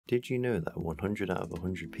Did you know that 100 out of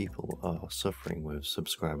 100 people are suffering with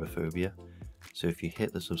subscriber phobia? So if you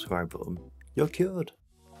hit the subscribe button, you're cured!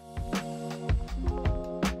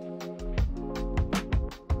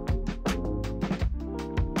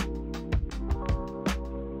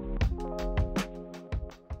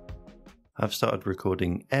 I've started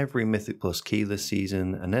recording every Mythic Plus key this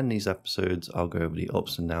season, and in these episodes I'll go over the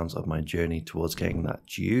ups and downs of my journey towards getting that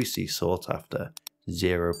juicy sought after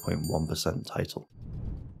 0.1% title.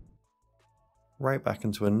 Right back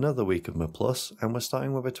into another week of my plus, and we're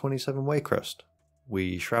starting with a 27 Waycrest.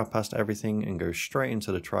 We shroud past everything and go straight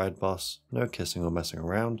into the Triad boss, no kissing or messing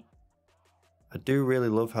around. I do really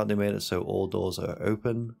love how they made it so all doors are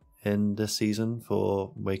open in this season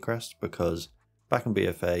for Waycrest, because back in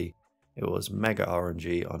BFA it was mega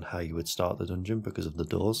RNG on how you would start the dungeon because of the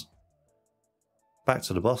doors. Back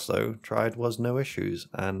to the boss though, Triad was no issues,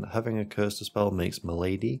 and having a curse to spell makes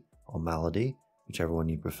Milady or Malady, whichever one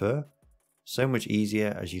you prefer, so much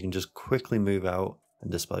easier as you can just quickly move out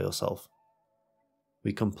and dispel yourself.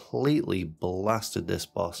 We completely blasted this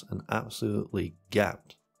boss and absolutely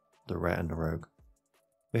gapped the Ret and the Rogue.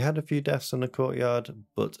 We had a few deaths in the courtyard,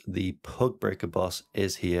 but the Pug Breaker boss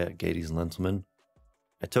is here, Gades and Lentleman.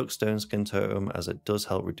 I took Stone Skin Totem as it does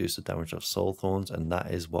help reduce the damage of Soul Thorns, and that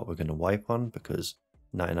is what we're going to wipe on because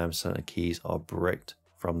 99% of keys are bricked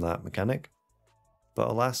from that mechanic. But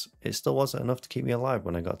alas, it still wasn't enough to keep me alive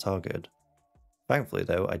when I got targeted. Thankfully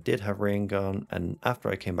though, I did have Rain Gun, and after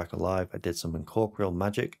I came back alive I did some Incorporeal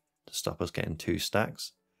Magic to stop us getting 2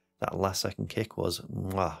 stacks. That last second kick was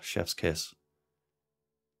mwah, chef's kiss.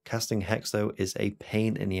 Casting Hex though is a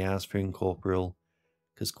pain in the ass for Incorporeal,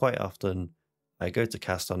 because quite often I go to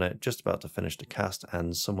cast on it, just about to finish the cast,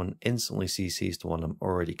 and someone instantly CCs the one I'm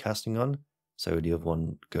already casting on, so the other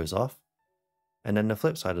one goes off. And then the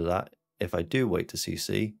flip side of that, if I do wait to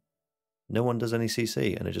CC, no one does any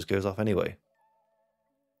CC and it just goes off anyway.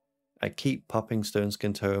 I keep popping Stone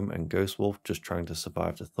Skin Totem and Ghost Wolf just trying to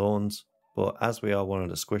survive the Thorns, but as we are one of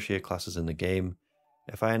the squishier classes in the game,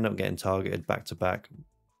 if I end up getting targeted back to back,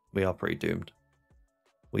 we are pretty doomed.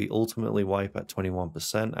 We ultimately wipe at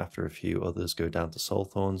 21% after a few others go down to Soul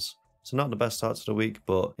Thorns, so not the best start to the week,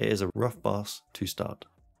 but it is a rough boss to start.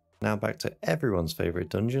 Now back to everyone's favourite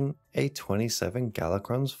dungeon, a 27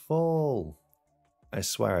 Galakron's Fall. I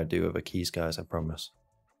swear I do over keys guys, I promise.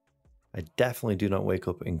 I definitely do not wake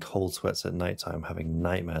up in cold sweats at night time having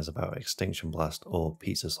nightmares about Extinction Blast or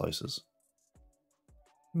pizza slices.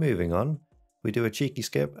 Moving on, we do a cheeky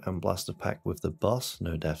skip and blast a pack with the boss,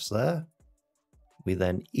 no deaths there. We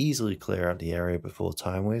then easily clear out the area before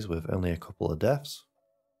Timeways with only a couple of deaths.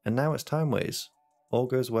 And now it's Timeways. All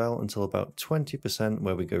goes well until about 20%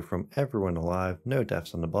 where we go from everyone alive, no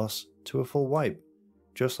deaths on the boss, to a full wipe,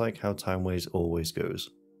 just like how Timeways always goes.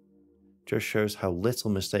 Just shows how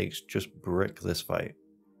little mistakes just brick this fight.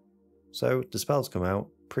 So the spells come out,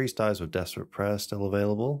 Priest dies with Desperate Prayer still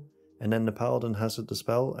available, and then the Paladin has a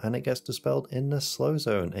dispel and it gets dispelled in the slow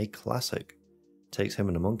zone, a classic. Takes him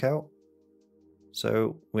and the monk out.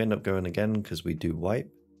 So we end up going again because we do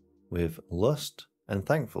wipe with Lust, and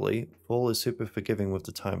thankfully Fall is super forgiving with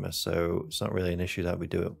the timer, so it's not really an issue that we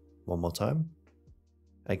do it one more time.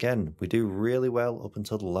 Again, we do really well up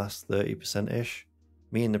until the last 30%-ish.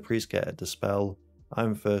 Me and the Priest get a dispel.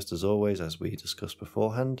 I'm first as always, as we discussed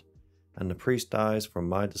beforehand, and the Priest dies from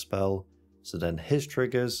my dispel, so then his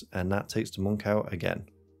triggers and that takes the monk out again.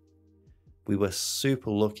 We were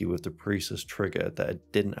super lucky with the Priest's trigger that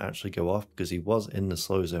it didn't actually go off because he was in the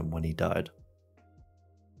slow zone when he died.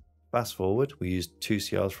 Fast forward, we used 2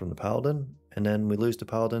 CRs from the Paladin, and then we lose the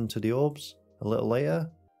Paladin to the Orbs a little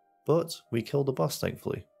later, but we killed the boss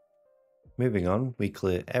thankfully. Moving on, we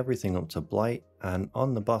clear everything up to Blight, and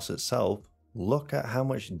on the boss itself, look at how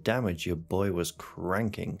much damage your boy was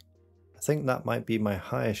cranking. I think that might be my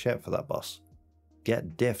highest yet for that boss.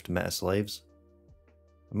 Get diffed, meta slaves.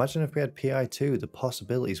 Imagine if we had PI2, the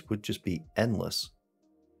possibilities would just be endless.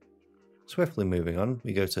 Swiftly moving on,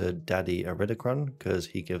 we go to Daddy Aridicron because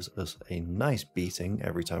he gives us a nice beating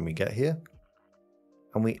every time we get here.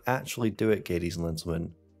 And we actually do it, Gades and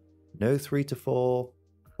Lentleman. No 3 to 4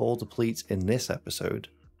 Fall depletes in this episode.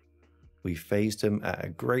 We phased him at a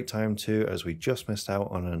great time too, as we just missed out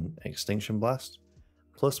on an Extinction Blast.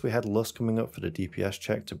 Plus we had Lust coming up for the DPS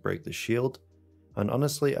check to break the shield. And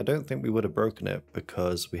honestly, I don't think we would have broken it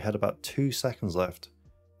because we had about 2 seconds left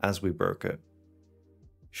as we broke it.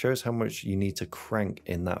 Shows how much you need to crank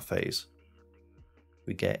in that phase.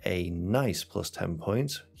 We get a nice plus 10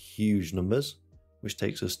 points, huge numbers, which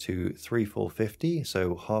takes us to 3,450,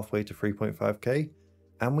 so halfway to 3.5k,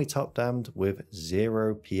 and we top damned with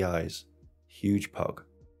 0 PIs, huge pog.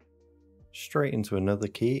 Straight into another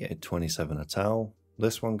key at 27 Atal.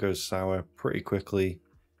 This one goes sour pretty quickly.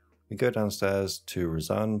 We go downstairs to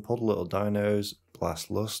Razan, pull the little dinos, blast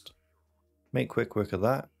Lust, make quick work of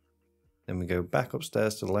that. Then we go back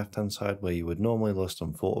upstairs to the left hand side where you would normally lust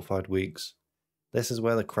on fortified weeks. This is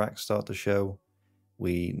where the cracks start to show.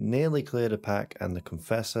 We nearly cleared a pack and the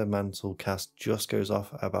Confessor Mantle cast just goes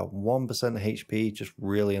off at about 1% HP, just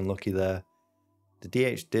really unlucky there. The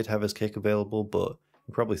DH did have his kick available, but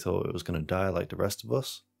we probably thought it was going to die like the rest of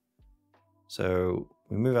us. So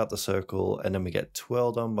we move out the circle and then we get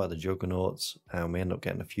twirled on by the Juggernauts and we end up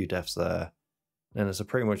getting a few deaths there. And it's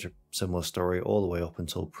pretty much a similar story all the way up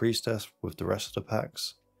until Priestess with the rest of the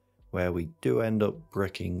packs, where we do end up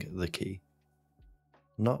bricking the key.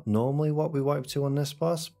 Not normally what we wipe to on this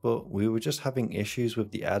boss, but we were just having issues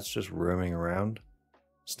with the ads just roaming around.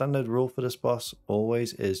 Standard rule for this boss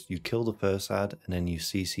always is you kill the first ad and then you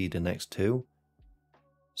CC the next two.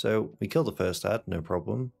 So we kill the first ad, no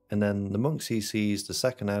problem, and then the monk CCs the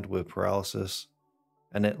second ad with paralysis,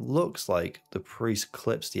 and it looks like the priest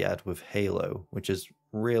clips the ad with Halo, which is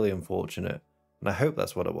really unfortunate, and I hope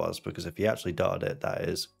that's what it was, because if he actually dotted it, that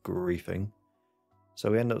is griefing.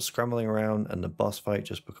 So we end up scrambling around and the boss fight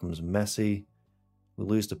just becomes messy. We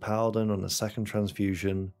lose the Paladin on the second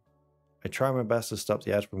transfusion. I try my best to stop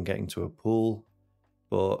the ad from getting to a pool,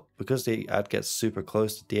 but because the ad gets super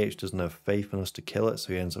close, the DH doesn't have faith in us to kill it,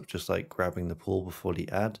 so he ends up just like grabbing the pool before the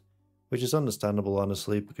ad, which is understandable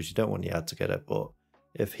honestly, because you don't want the ad to get it, but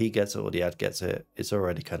if he gets it or the ad gets it, it's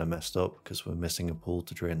already kind of messed up because we're missing a pool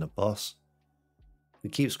to drain the boss. We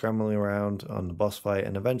keep scrambling around on the boss fight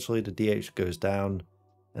and eventually the DH goes down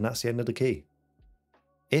and that's the end of the key.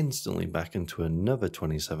 Instantly back into another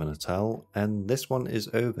 27 Atal, and this one is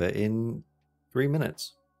over in 3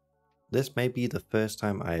 minutes. This may be the first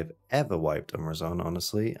time I have ever wiped on Razan,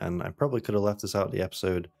 honestly, and I probably could have left this out of the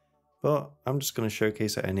episode, but I'm just going to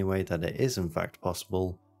showcase it anyway that it is in fact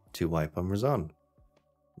possible to wipe on Razan.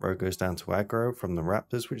 Rogue goes down to aggro from the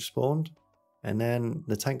raptors which spawned, and then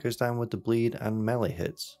the tank goes down with the bleed and melee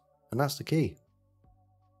hits, and that's the key.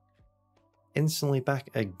 Instantly back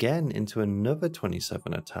again into another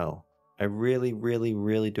 27 Atal. I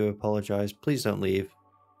really do apologize, please don't leave.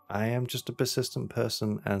 I am just a persistent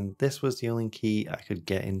person and this was the only key I could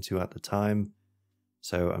get into at the time,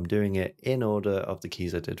 so I'm doing it in order of the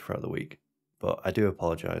keys I did throughout the week, but I do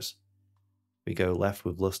apologize. We go left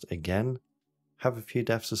with Lust again, have a few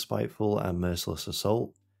deaths of Spiteful and Merciless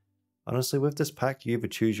Assault. Honestly, with this pack you either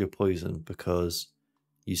choose your poison because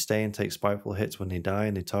you stay and take Spiteful hits when they die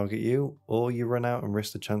and they target you, or you run out and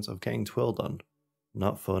risk the chance of getting twirled on.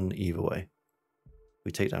 Not fun either way.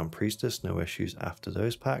 We take down Priestess, no issues after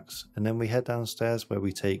those packs, and then we head downstairs where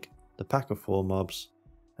we take the pack of 4 mobs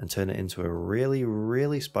and turn it into a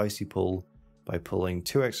really spicy pull by pulling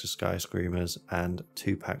 2 extra Sky Screamers and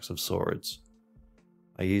 2 packs of Swords.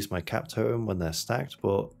 I use my cap totem when they're stacked,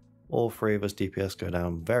 but all 3 of us DPS go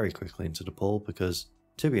down very quickly into the pull because,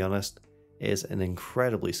 to be honest, it is an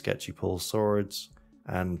incredibly sketchy pull. Swords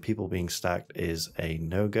and people being stacked is a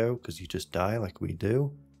no-go because you just die like we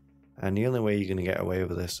do. And the only way you're going to get away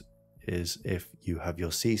with this is if you have your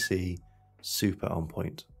CC super on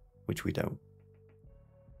point, which we don't.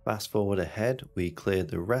 Fast forward ahead, we clear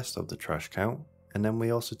the rest of the trash count, and then we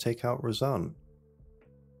also take out Razan.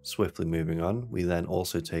 Swiftly moving on, we then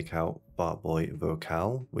also take out Bartboy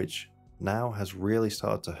Vocal, which now has really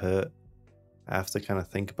started to hurt. I have to kind of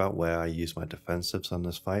think about where I use my defensives on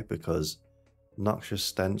this fight because Noxious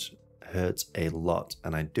Stench hurts a lot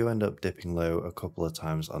and I do end up dipping low a couple of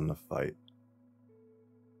times on the fight.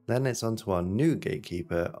 Then it's on to our new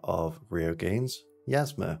gatekeeper of Rio Gains,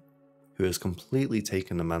 Yasma, who has completely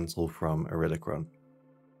taken the mantle from Iridikron.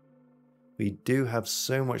 We do have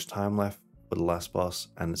so much time left for the last boss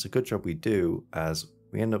and it's a good job we do, as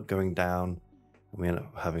we end up going down and we end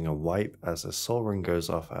up having a wipe as the soul ring goes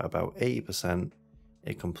off at about 80%.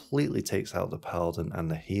 It completely takes out the paladin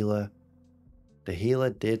and the healer. The healer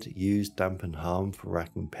did use Dampen Harm for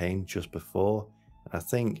racking pain just before, and I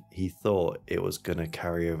think he thought it was going to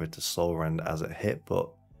carry over to Soul Rend as it hit, but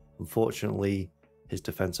unfortunately his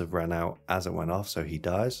defensive ran out as it went off, so he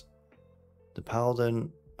dies. The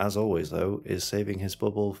paladin, as always though, is saving his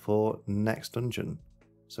bubble for next dungeon,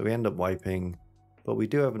 so we end up wiping, but we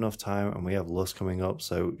do have enough time and we have Lust coming up,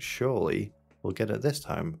 so surely we'll get it this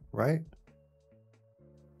time, right?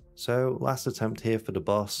 So last attempt here for the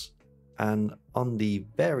boss. And on the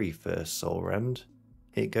very first Soul Rend,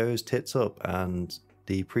 it goes tits up and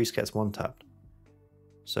the priest gets one tapped.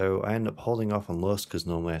 So I end up holding off on Lust because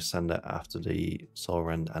normally I send it after the Soul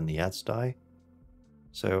Rend and the ads die.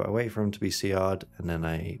 So I wait for him to be CR'd and then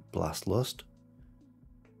I blast Lust.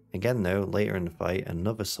 Again though, later in the fight,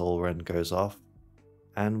 another soul rend goes off,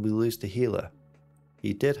 and we lose the healer.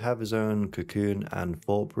 He did have his own cocoon and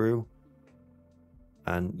fort brew,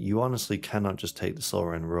 and you honestly cannot just take the soul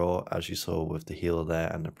rend raw, as you saw with the healer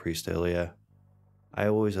there and the priest earlier. I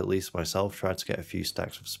always, at least myself, try to get a few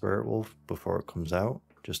stacks of Spirit Wolf before it comes out,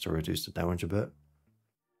 just to reduce the damage a bit.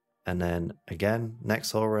 And then again, next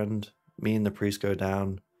soul rend, me and the priest go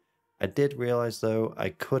down. I did realize though, I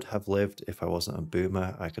could have lived if I wasn't a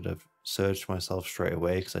boomer. I could have surged myself straight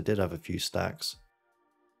away because I did have a few stacks.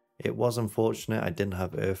 It was unfortunate I didn't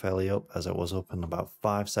have Earth Ellie up, as I was up in about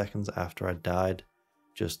 5 seconds after I died.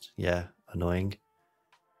 Just, yeah, annoying.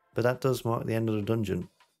 But that does mark the end of the dungeon.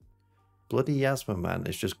 Bloody Yasma man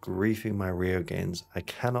is just griefing my Rio gains. I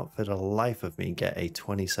cannot for the life of me get a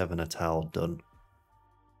 27 Atal done.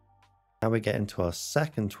 Now we get into our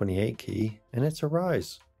second 28 key, and it's a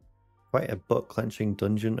Rise. Quite a butt clenching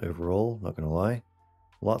dungeon overall, not gonna lie.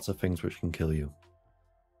 Lots of things which can kill you.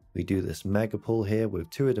 We do this mega pull here with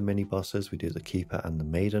 2 of the mini bosses. We do the Keeper and the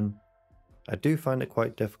Maiden. I do find it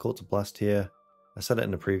quite difficult to blast here. I said it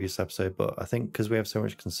in the previous episode, but I think because we have so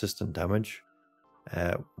much consistent damage,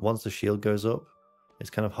 once the shield goes up, it's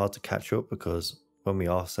kind of hard to catch up, because when we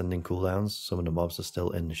are sending cooldowns, some of the mobs are still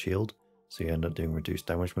in the shield, so you end up doing reduced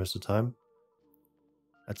damage most of the time.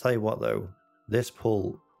 I tell you what though, this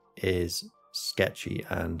pull is sketchy,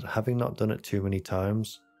 and having not done it too many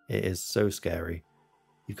times, it is so scary.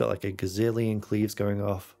 You've got like a gazillion cleaves going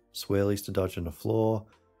off, swirlies to dodge on the floor,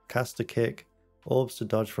 caster kick, orbs to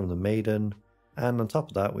dodge from the Maiden, and on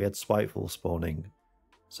top of that we had Spiteful spawning,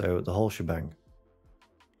 so the whole shebang.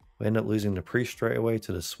 We end up losing the priest straight away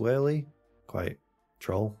to the swirly, quite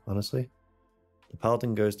troll honestly. The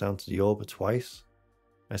paladin goes down to the orb twice.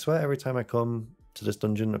 I swear every time I come to this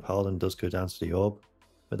dungeon the paladin does go down to the orb,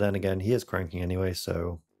 but then again he is cranking anyway,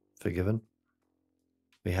 so forgiven.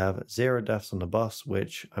 We have 0 deaths on the boss,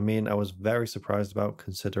 which, I mean, I was very surprised about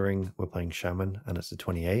considering we're playing Shaman and it's a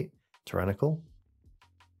 28, Tyrannical.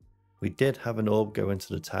 We did have an orb go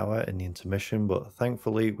into the tower in the intermission, but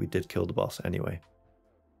thankfully we did kill the boss anyway.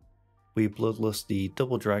 We bloodlust the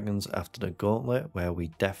double dragons after the gauntlet, where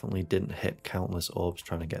we definitely didn't hit countless orbs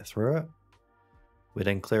trying to get through it. We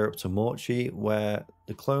then clear up to Morchi, where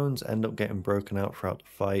the clones end up getting broken out throughout the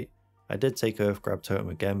fight. I did take Earth Grab Totem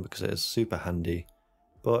again because it is super handy,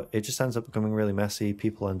 but it just ends up becoming really messy.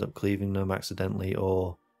 People end up cleaving them accidentally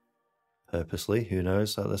or purposely, who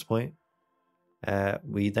knows at this point.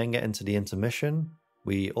 We then get into the intermission.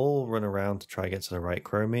 We all run around to try to get to the right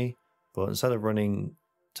Chromie, but instead of running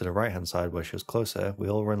to the right hand side where she was closer, we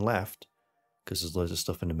all run left because there's loads of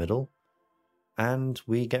stuff in the middle, and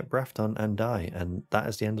we get breathed on and die, and that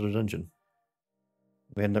is the end of the dungeon.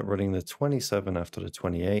 We end up running the 27 after the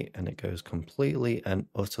 28, and it goes completely and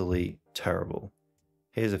utterly terrible.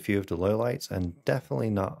 Here's a few of the lowlights, and definitely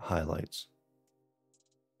not highlights.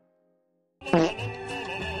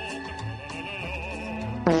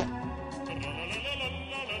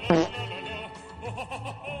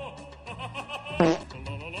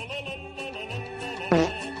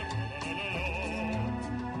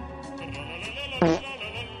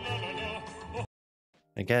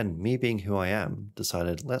 Again, me being who I am,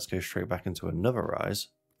 decided let's go straight back into another Rise,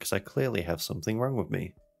 because I clearly have something wrong with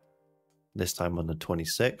me. This time on the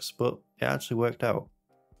 26, but it actually worked out.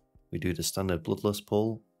 We do the standard Bloodlust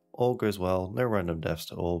pull, all goes well, no random deaths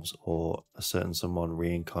to orbs or a certain someone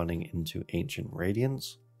reincarnating into Ancient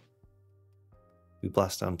Radiance. We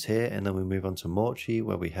blast down tier and then we move on to Morchi,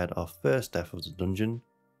 where we had our first death of the dungeon,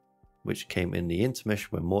 which came in the intermission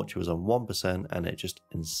when Morchi was on 1% and it just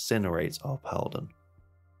incinerates our paladin.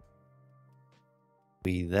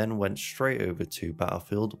 We then went straight over to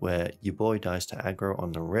Battlefield, where your boy dies to aggro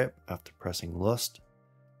on the rip after pressing Lust.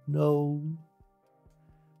 No.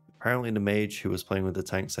 Apparently the mage who was playing with the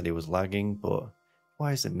tank said he was lagging, but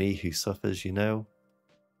why is it me who suffers, you know?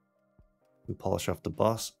 We polish off the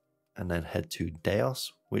boss and then head to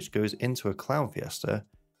Deos, which goes into a Clown Fiesta,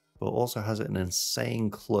 but also has an insane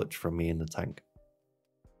clutch from me in the tank.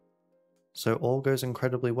 So all goes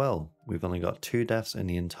incredibly well. We've only got 2 deaths in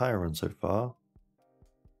the entire run so far.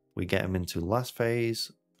 We get him into last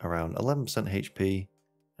phase, around 11% HP,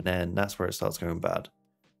 and then that's where it starts going bad.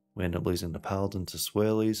 We end up losing the paladin to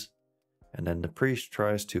swirlies, and then the priest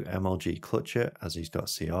tries to MLG clutch it as he's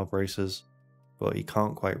got CR braces, but he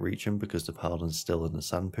can't quite reach him because the paladin's still in the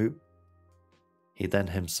sand poop. He then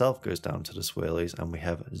himself goes down to the swirlies and we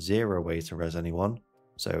have 0 way to res anyone,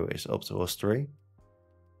 so it's up to us 3.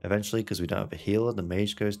 Eventually, because we don't have a healer, the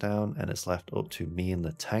mage goes down and it's left up to me and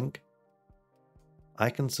the tank. I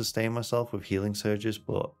can sustain myself with healing surges,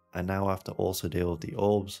 but I now have to also deal with the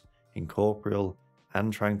orbs, incorporeal,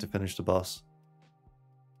 and trying to finish the boss.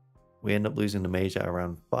 We end up losing the mage at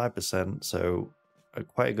around 5%, so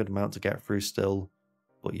quite a good amount to get through still,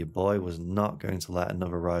 but your boy was not going to let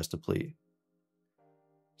another rise deplete.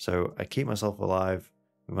 So I keep myself alive.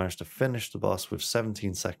 We managed to finish the boss with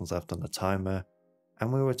 17 seconds left on the timer,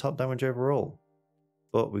 and we were top damage overall.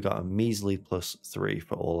 But we got a measly +3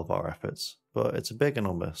 for all of our efforts, but it's a bigger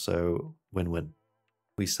number, so win-win.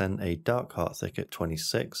 We sent a Dark Heart Thick at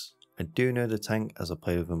 26. I do know the tank as I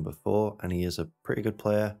played with him before, and he is a pretty good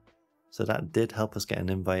player, so that did help us get an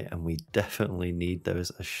invite, and we definitely need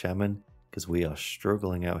those as Shaman, because we are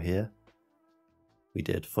struggling out here. We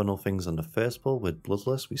did funnel things on the first pull with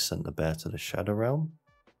Bloodless. We sent the bear to the Shadow Realm.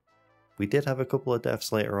 We did have a couple of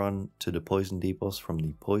deaths later on to the Poison debuffs from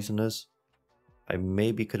the Poisoners. I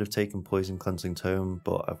maybe could have taken Poison Cleansing Tome,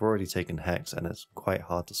 but I've already taken Hex and it's quite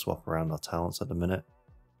hard to swap around our talents at the minute.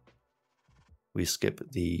 We skip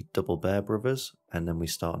the double Bear Brothers and then we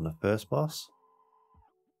start on the first boss.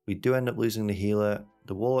 We do end up losing the healer.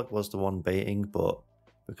 The Warlock was the one baiting, but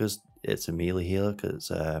because it's a melee healer, because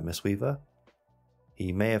it's a Mistweaver,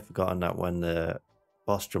 he may have forgotten that when the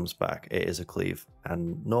boss jumps back, it is a cleave.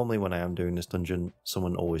 And normally when I am doing this dungeon,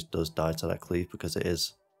 someone always does die to that cleave because it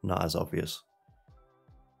is not as obvious.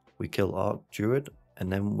 We kill Arc Druid,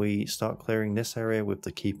 and then we start clearing this area with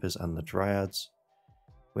the Keepers and the Dryads.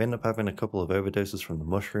 We end up having a couple of overdoses from the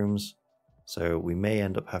mushrooms, so we may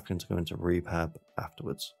end up having to go into rehab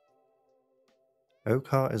afterwards.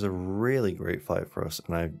 Oakheart is a really great fight for us,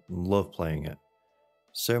 and I love playing it.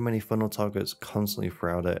 So many funnel targets constantly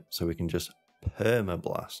throughout it, so we can just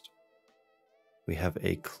permablast. We have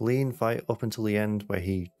a clean fight up until the end where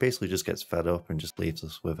he basically just gets fed up and just leaves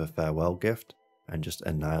us with a farewell gift and just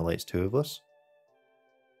annihilates two of us.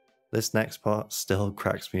 This next part still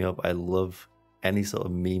cracks me up. I love any sort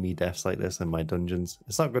of memey deaths like this in my dungeons.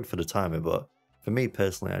 It's not good for the timer, but for me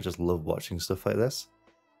personally, I just love watching stuff like this.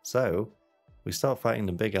 So we start fighting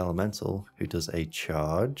the big elemental who does a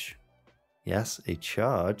charge. Yes, a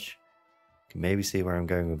charge. You can maybe see where I'm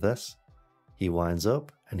going with this. He winds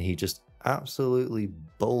up and he just absolutely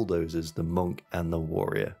bulldozes the monk and the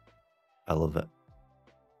warrior. I love it.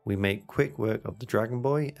 We make quick work of the Dragon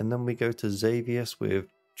Boy and then we go to Xavius with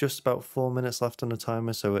just about 4 minutes left on the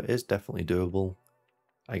timer, so it is definitely doable.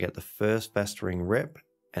 I get the first Festering Rip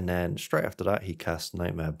and then straight after that he casts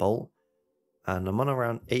Nightmare Bolt and I'm on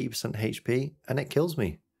around 80% HP and it kills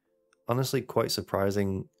me. Honestly, quite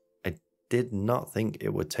surprising. I did not think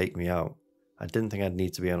it would take me out. I didn't think I'd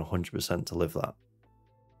need to be on 100% to live that.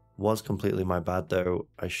 Was completely my bad though.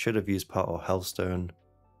 I should have used Part or Hellstone,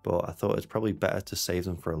 but I thought it's probably better to save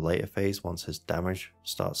them for a later phase once his damage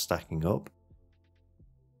starts stacking up.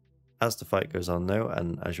 As the fight goes on though,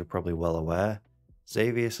 and as you're probably well aware,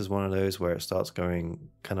 Xavius is one of those where it starts going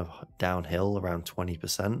kind of downhill around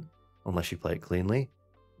 20%, unless you play it cleanly,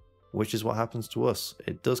 which is what happens to us.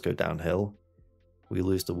 It does go downhill. We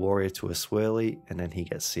lose the warrior to a swirly, and then he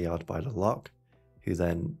gets CR'd by the lock, who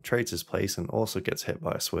then trades his place and also gets hit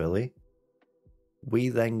by a swirly. We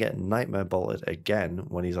then get Nightmare Bolted again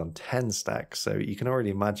when he's on 10 stacks, so you can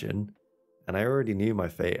already imagine, and I already knew my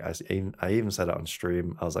fate. I even said it on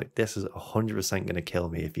stream. I was like, this is 100% going to kill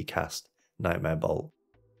me if he cast Nightmare Bolt,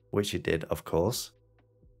 which he did, of course.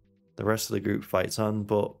 The rest of the group fights on,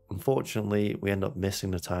 but unfortunately we end up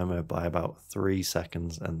missing the timer by about 3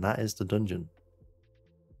 seconds, and that is the dungeon.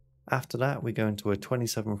 After that we go into a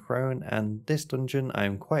 27 throne, and this dungeon I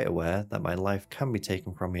am quite aware that my life can be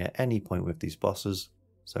taken from me at any point with these bosses,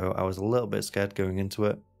 so I was a little bit scared going into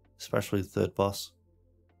it, especially the third boss.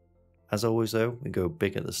 As always though, we go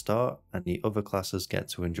big at the start, and the other classes get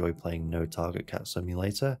to enjoy playing No Target Cat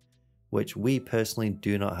Simulator, which we personally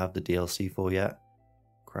do not have the DLC for yet.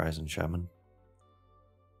 Cries and Shaman.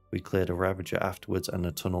 We cleared a Ravager afterwards and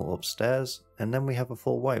a tunnel upstairs, and then we have a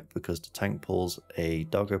full wipe because the tank pulls a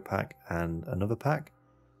doggo pack and another pack,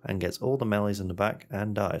 and gets all the melees in the back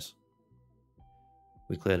and dies.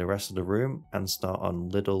 We clear the rest of the room and start on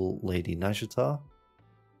Little Lady Nazjatar.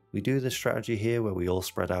 We do this strategy here where we all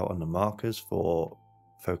spread out on the markers for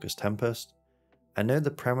Focus Tempest. I know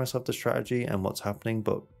the premise of the strategy and what's happening,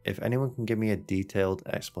 but if anyone can give me a detailed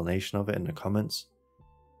explanation of it in the comments,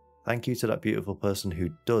 thank you to that beautiful person who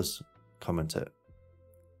does comment it.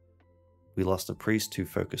 We lost a priest to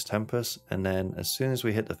Focus Tempest, and then as soon as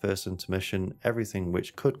we hit the first intermission, everything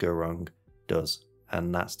which could go wrong does,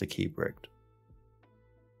 and that's the key bricked.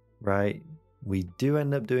 Right, we do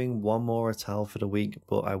end up doing one more Atal for the week,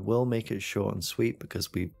 but I will make it short and sweet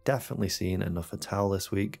because we've definitely seen enough Atal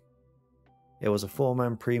this week. It was a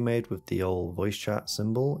 4-man pre-made with the old voice chat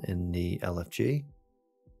symbol in the LFG.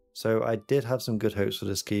 So I did have some good hopes for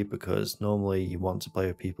this key because normally you want to play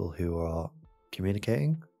with people who are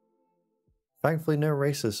communicating. Thankfully no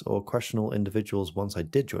racist or questionable individuals once I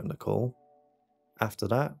did join the call. After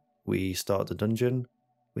that, we started the dungeon.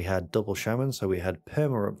 We had double shaman, so we had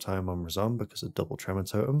perma uptime on Razon because of double tremor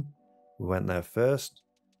totem. We went there first.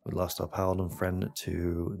 We lost our paladin friend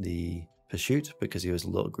to the pursuit because he was a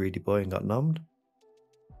little greedy boy and got nommed.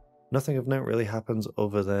 Nothing of note really happens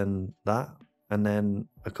other than that, and then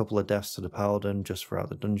a couple of deaths to the paladin just throughout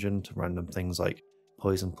the dungeon to random things like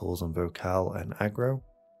poison pulls on vocal and aggro.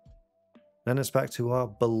 Then it's back to our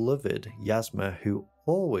beloved Yasma, who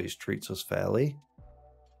always treats us fairly.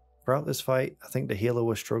 Throughout this fight, I think the healer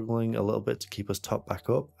was struggling a little bit to keep us top back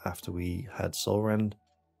up after we had soul rend.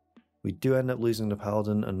 We do end up losing the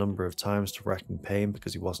paladin a number of times to Racking Pain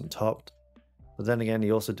because he wasn't topped. But then again,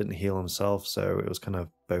 he also didn't heal himself, so it was kind of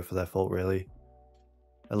both of their fault really.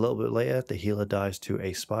 A little bit later, the healer dies to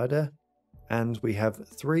a spider, and we have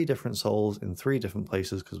 3 different souls in 3 different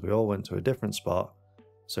places because we all went to a different spot.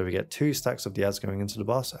 So we get 2 stacks of the ads going into the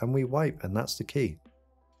boss, and we wipe, and that's the key.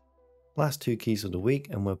 Last 2 keys of the week,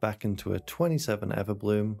 and we're back into a 27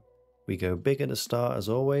 Everbloom. We go big at the start as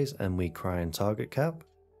always, and we cry and target cap.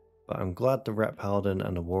 But I'm glad the Rep Paladin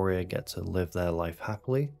and the Warrior get to live their life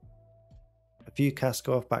happily. A few casts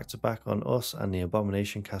go off back to back on us, and the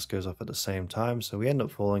Abomination cast goes off at the same time, so we end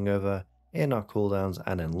up falling over in our cooldowns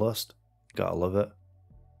and in Lust. Gotta love it.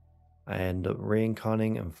 I end up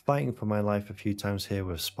reincarnating and fighting for my life a few times here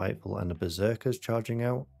with Spiteful and the Berserkers charging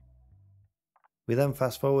out. We then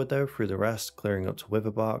fast forward though through the rest, clearing up to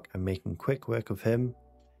Witherbark and making quick work of him.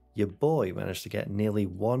 Your boy managed to get nearly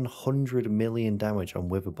 100 million damage on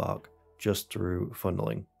Witherbark just through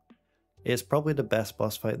funneling. It's probably the best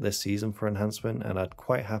boss fight this season for enhancement, and I'd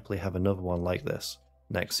quite happily have another one like this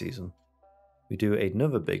next season. We do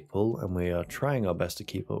another big pull, and we are trying our best to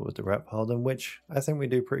keep up with the Rep Paladin, which I think we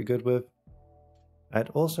do pretty good with. I'd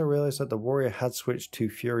also realised that the Warrior had switched to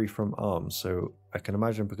Fury from Arms, so I can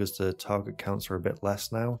imagine because the target counts are a bit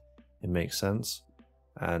less now, it makes sense.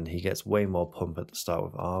 And he gets way more pump at the start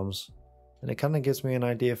with Arms. And it kind of gives me an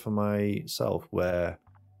idea for myself where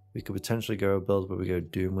we could potentially go a build where we go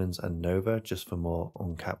Doomwinds and Nova just for more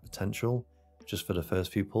uncapped potential, just for the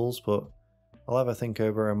first few pulls, but I'll have a think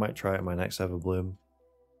over. I might try it in my next Everbloom.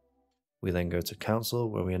 We then go to Council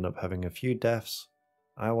where we end up having a few deaths.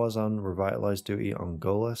 I was on Revitalize duty on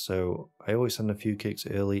Gola, so I always send a few kicks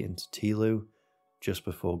early into Tilu just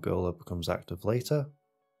before Gola becomes active later.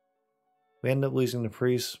 We end up losing the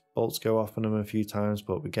priest, bolts go off on him a few times,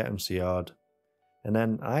 but we get him CR'd. And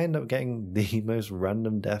then I end up getting the most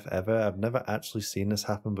random death ever. I've never actually seen this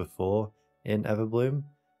happen before in Everbloom.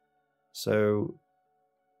 So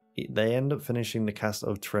they end up finishing the cast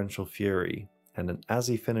of Torrential Fury, and then as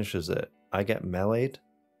he finishes it, I get meleeed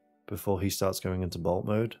before he starts going into bolt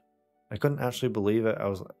mode. I couldn't actually believe it. I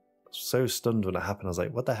was so stunned when it happened. I was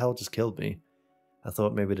like, what the hell just killed me? I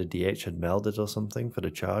thought maybe the DH had melded or something for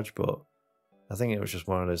the charge, but I think it was just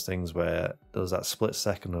one of those things where there was that split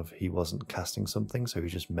second of he wasn't casting something, so he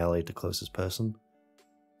just meleeed the closest person.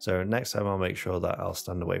 So next time I'll make sure that I'll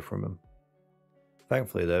stand away from him.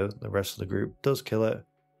 Thankfully though, the rest of the group does kill it.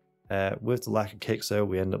 With the lack of kicks though,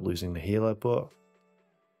 we end up losing the healer, but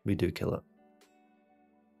we do kill it.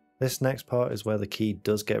 This next part is where the key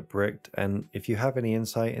does get bricked, and if you have any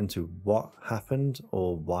insight into what happened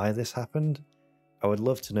or why this happened, I would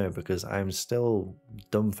love to know because I'm still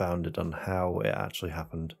dumbfounded on how it actually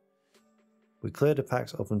happened. We cleared the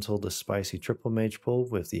packs up until the spicy triple mage pull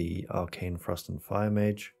with the Arcane Frost and Fire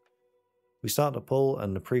Mage. We start the pull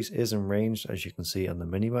and the priest is in range, as you can see on the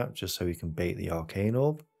minimap, just so he can bait the Arcane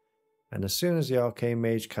Orb. And as soon as the Arcane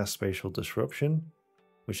Mage casts Spatial Disruption,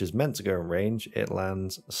 which is meant to go in range, it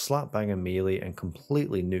lands slap bang and melee and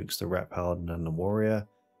completely nukes the Rep Paladin and the Warrior.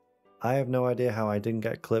 I have no idea how I didn't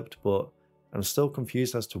get clipped, but I'm still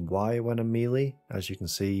confused as to why when a melee. As you can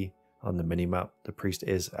see on the minimap, the priest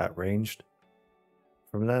is at ranged.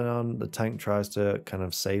 From then on, the tank tries to kind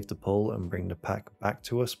of save the pull and bring the pack back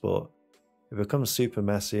to us, but it becomes super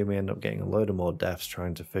messy and we end up getting a load of more deaths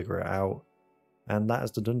trying to figure it out. And that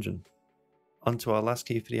is the dungeon. On to our last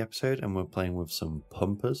key for the episode, and we're playing with some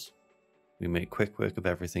pumpers. We make quick work of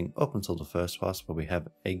everything up until the first boss, where we have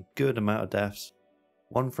a good amount of deaths.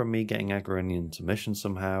 One from me getting aggro into mission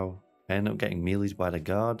somehow. I end up getting meleeed by the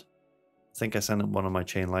guard. I think I sent up one of my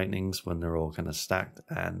chain lightnings when they're all kind of stacked,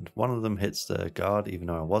 and one of them hits the guard even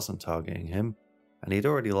though I wasn't targeting him. And he'd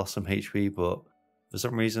already lost some HP, but for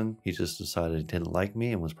some reason he just decided he didn't like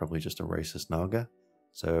me and was probably just a racist Naga.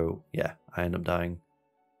 So yeah, I end up dying.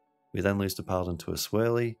 We then lose the paladin to a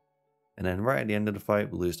swirly, And then right at the end of the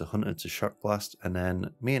fight, we lose the hunter to shock blast, and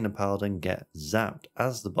then me and the paladin get zapped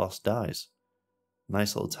as the boss dies.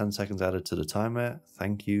 Nice little 10 seconds added to the timer,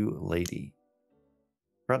 thank you lady.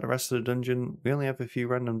 Throughout the rest of the dungeon, we only have a few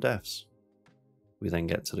random deaths. We then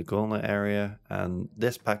get to the gauntlet area, and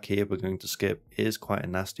this pack here we're going to skip is quite a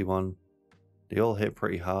nasty one. They all hit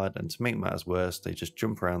pretty hard, and to make matters worse, they just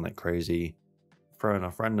jump around like crazy, throwing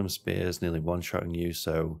off random spears, nearly one-shotting you,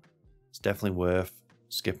 so it's definitely worth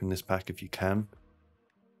skipping this pack if you can.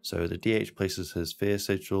 So the DH places his fear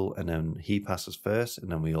sigil, and then he passes first,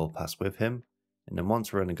 and then we all pass with him. And then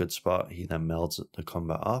once we're in a good spot, he then melds the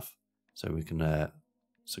combat off, so we can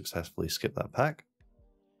successfully skip that pack.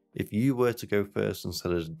 If you were to go first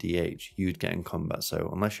instead of the DH, you'd get in combat, so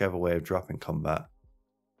unless you have a way of dropping combat,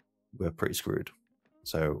 we're pretty screwed.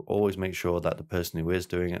 So always make sure that the person who is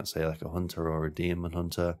doing it, say like a hunter or a demon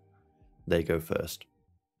hunter, they go first.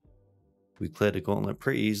 We clear the gauntlet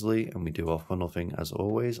pretty easily, and we do our funnel thing as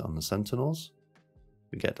always on the sentinels.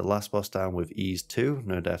 We get the last boss down with ease 2,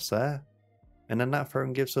 no deaths there. And then that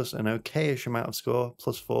throne gives us an okayish amount of score,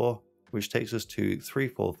 +4, which takes us to 3,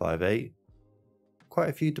 4, 5, 8. Quite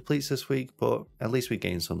a few depletes this week, but at least we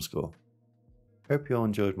gained some score. Hope you all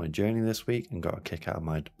enjoyed my journey this week and got a kick out of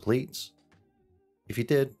my depletes. If you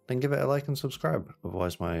did, then give it a like and subscribe,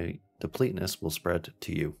 otherwise my depleteness will spread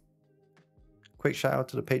to you. Quick shout out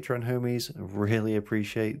to the Patreon homies, I really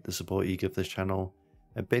appreciate the support you give this channel,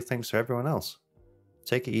 and big thanks to everyone else.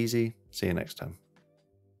 Take it easy, see you next time.